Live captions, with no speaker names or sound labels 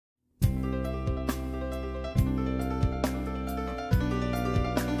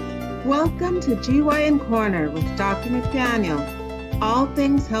Welcome to GYN Corner with Dr. McDaniel, all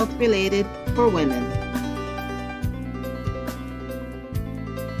things health related for women.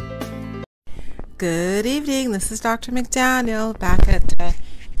 Good evening, this is Dr. McDaniel back at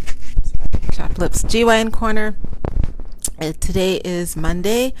Chop Lips GYN Corner. Today is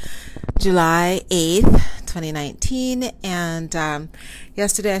Monday, July 8th, 2019, and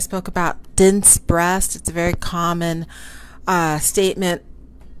yesterday I spoke about dense breast. It's a very common statement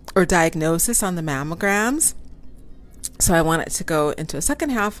or diagnosis on the mammograms. So I wanted to go into a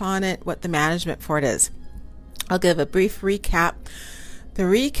second half on it, what the management for it is. I'll give a brief recap. The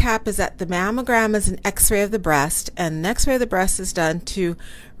recap is that the mammogram is an x-ray of the breast, and an x-ray of the breast is done to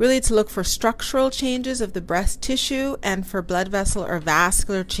look for structural changes of the breast tissue and for blood vessel or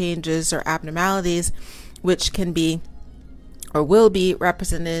vascular changes or abnormalities, which can be or will be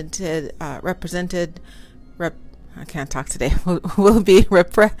represented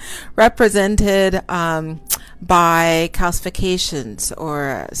by calcifications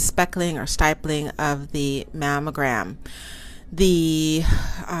or speckling or stippling of the mammogram. The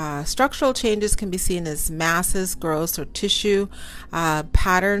structural changes can be seen as masses, growths, or tissue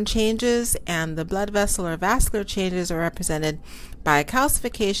pattern changes, and the blood vessel or vascular changes are represented by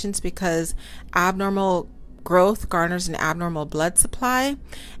calcifications because abnormal growth garners an abnormal blood supply,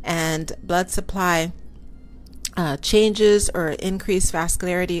 and blood supply changes or increased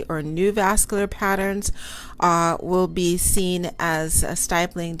vascularity or new vascular patterns will be seen as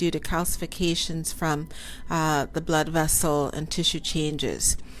stippling due to calcifications from the blood vessel and tissue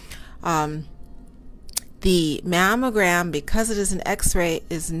changes. The mammogram, because it is an x-ray,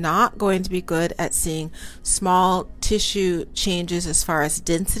 is not going to be good at seeing small tissue changes as far as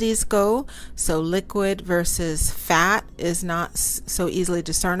densities go. So liquid versus fat is not so easily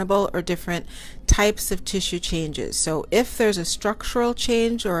discernible, or different types of tissue changes. So if there's a structural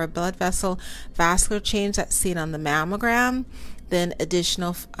change or a blood vessel vascular change that's seen on the mammogram, then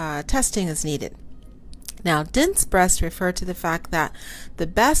additional testing is needed. Now, dense breasts refer to the fact that the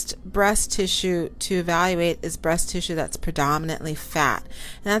best breast tissue to evaluate is breast tissue that's predominantly fat.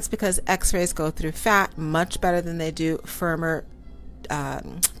 And that's because x-rays go through fat much better than they do firmer,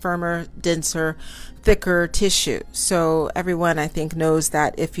 denser, thicker tissue. So everyone, I think, knows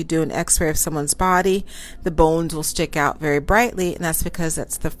that if you do an x-ray of someone's body, the bones will stick out very brightly, and that's because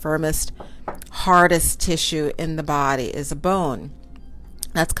that's the firmest, hardest tissue in the body is a bone.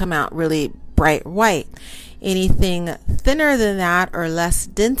 That's come out really bright white. Anything thinner than that or less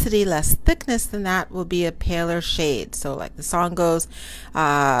density, less thickness than that will be a paler shade. So like the song goes,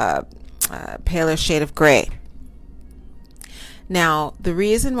 paler shade of gray. Now, the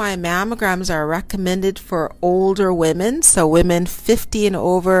reason why mammograms are recommended for older women, so women 50 and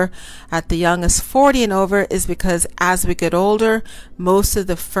over, at the youngest 40 and over, is because as we get older, most of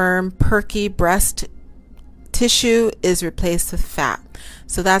the firm, perky breast tissue is replaced with fat.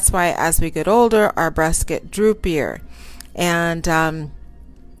 So that's why as we get older, our breasts get droopier. And the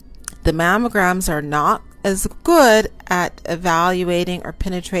mammograms are not as good at evaluating or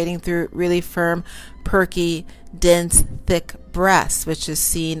penetrating through really firm, perky, dense, thick breasts, which is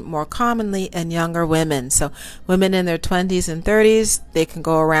seen more commonly in younger women. So women in their 20s and 30s, they can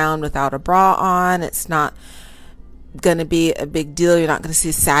go around without a bra on. It's not going to be a big deal. You're not going to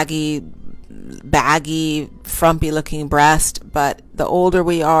see saggy, baggy, frumpy looking breast. But the older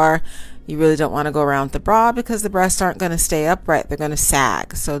we are, you really don't want to go around with the bra because the breasts aren't going to stay upright. They're going to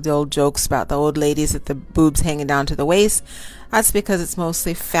sag. So the old jokes about the old ladies with the boobs hanging down to the waist, that's because it's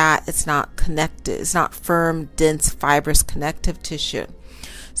mostly fat. It's not connected. It's not firm, dense, fibrous connective tissue.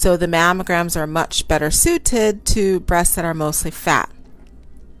 So the mammograms are much better suited to breasts that are mostly fat.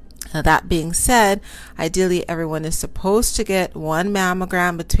 Now, that being said, ideally everyone is supposed to get one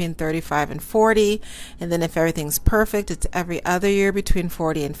mammogram between 35 and 40, and then if everything's perfect, it's every other year between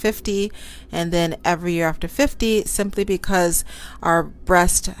 40 and 50, and then every year after 50, simply because our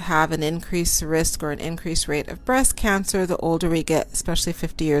breasts have an increased risk or an increased rate of breast cancer the older we get, especially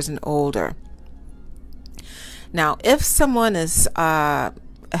 50 years and older. Now, if someone has had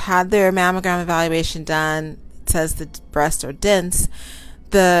their mammogram evaluation done, it says the breasts are dense.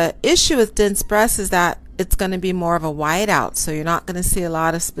 The issue with dense breasts is that it's going to be more of a whiteout, so you're not going to see a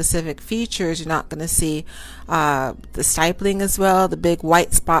lot of specific features. You're not going to see the stippling as well, the big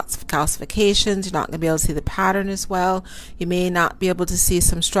white spots of calcifications. You're not going to be able to see the pattern as well. You may not be able to see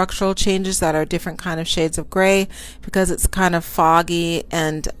some structural changes that are different kind of shades of gray because it's kind of foggy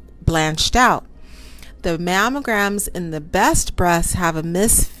and blanched out. The mammograms in the best breasts have a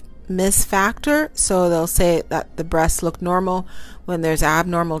miss factor. So they'll say that the breasts look normal when there's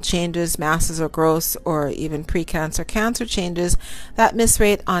abnormal changes, masses or growths, or even precancer, cancer changes. That miss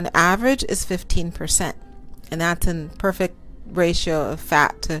rate on average is 15%. And that's in perfect ratio of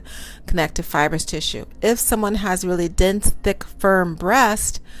fat to connective fibrous tissue. If someone has really dense, thick, firm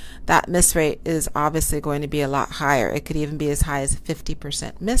breast, that miss rate is obviously going to be a lot higher. It could even be as high as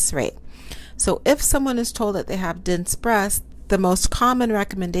 50% miss rate. So if someone is told that they have dense breasts, the most common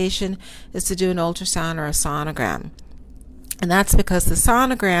recommendation is to do an ultrasound or a sonogram. And that's because the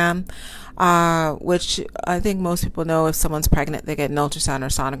sonogram, which I think most people know, if someone's pregnant, they get an ultrasound or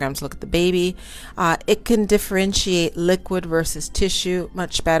sonogram to look at the baby. It can differentiate liquid versus tissue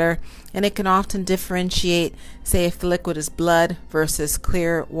much better. And it can often differentiate, say, if the liquid is blood versus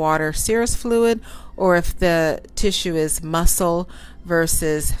clear water serous fluid, or if the tissue is muscle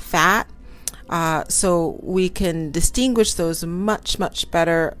versus fat. So we can distinguish those much, much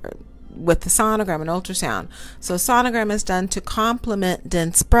better with the sonogram and ultrasound. So sonogram is done to complement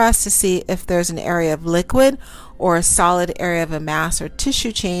dense breast to see if there's an area of liquid or a solid area of a mass or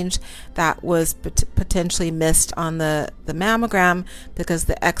tissue change that was potentially missed on the mammogram, because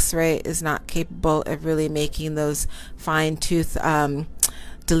the x-ray is not capable of really making those fine-tooth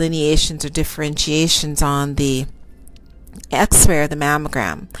delineations or differentiations on the x-ray or the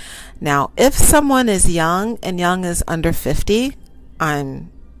mammogram. Now, if someone is young, and young is under 50,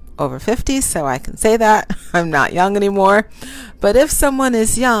 I'm over 50, so I can say that. I'm not young anymore. But if someone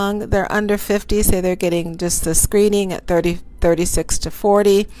is young, they're under 50, say they're getting just the screening at 36 to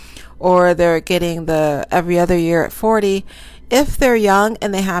 40, or they're getting the every other year at 40. If they're young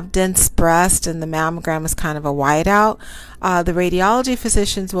and they have dense breast and the mammogram is kind of a whiteout, the radiology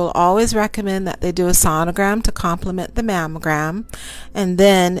physicians will always recommend that they do a sonogram to complement the mammogram. And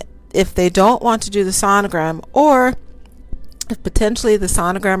then if they don't want to do the sonogram, or if potentially the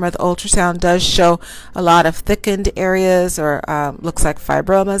sonogram or the ultrasound does show a lot of thickened areas, or looks like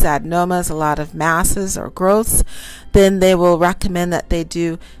fibromas, adenomas, a lot of masses or growths, then they will recommend that they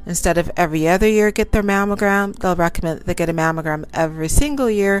do, instead of every other year get their mammogram, they'll recommend that they get a mammogram every single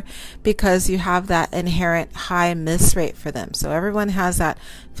year, because you have that inherent high miss rate for them. So everyone has that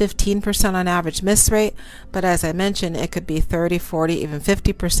 15% on average miss rate, but as I mentioned, it could be 30, 40, even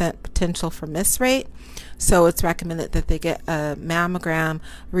 50% potential for miss rate. So it's recommended that they get a mammogram,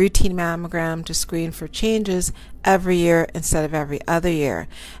 routine mammogram, to screen for changes every year instead of every other year.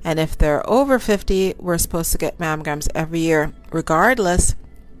 And if they're over 50, we're supposed to get mammograms every year regardless.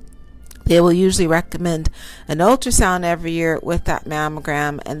 They will usually recommend an ultrasound every year with that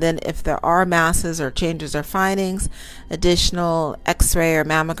mammogram, and then if there are masses or changes or findings, additional x-ray or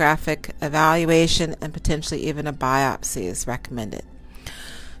mammographic evaluation, and potentially even a biopsy is recommended.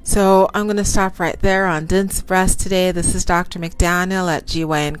 So I'm going to stop right there on dense breast today. This is Dr. McDaniel at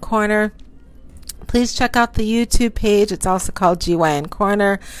GYN Corner. Please check out the YouTube page. It's also called GYN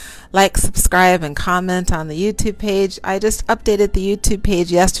Corner. Like, subscribe, and comment on the YouTube page. I just updated the YouTube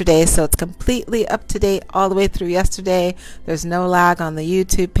page yesterday, so it's completely up to date all the way through yesterday. There's no lag on the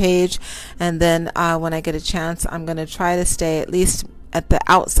YouTube page. And then when I get a chance, I'm going to try to stay at least at the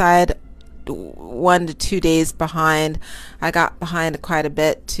outside 1 to 2 days behind. I got behind quite a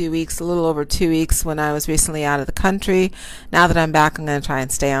bit, 2 weeks, a little over 2 weeks when I was recently out of the country. Now that I'm back, I'm going to try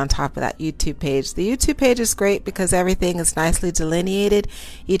and stay on top of that YouTube page. The YouTube page is great because everything is nicely delineated.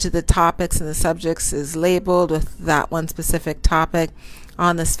 Each of the topics and the subjects is labeled with that one specific topic.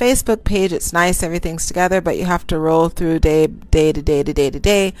 On this Facebook page, it's nice, everything's together, but you have to roll through day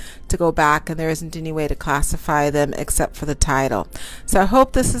to go back, and there isn't any way to classify them except for the title. So I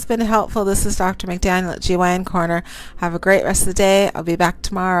hope this has been helpful. This is Dr. McDaniel at GYN Corner. Have a great rest of the day. I'll be back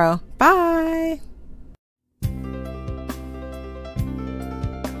tomorrow. Bye.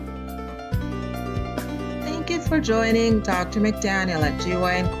 Thank you for joining Dr. McDaniel at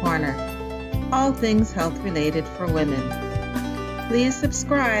GYN Corner. All things health related for women. Please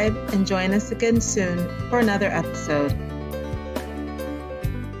subscribe and join us again soon for another episode.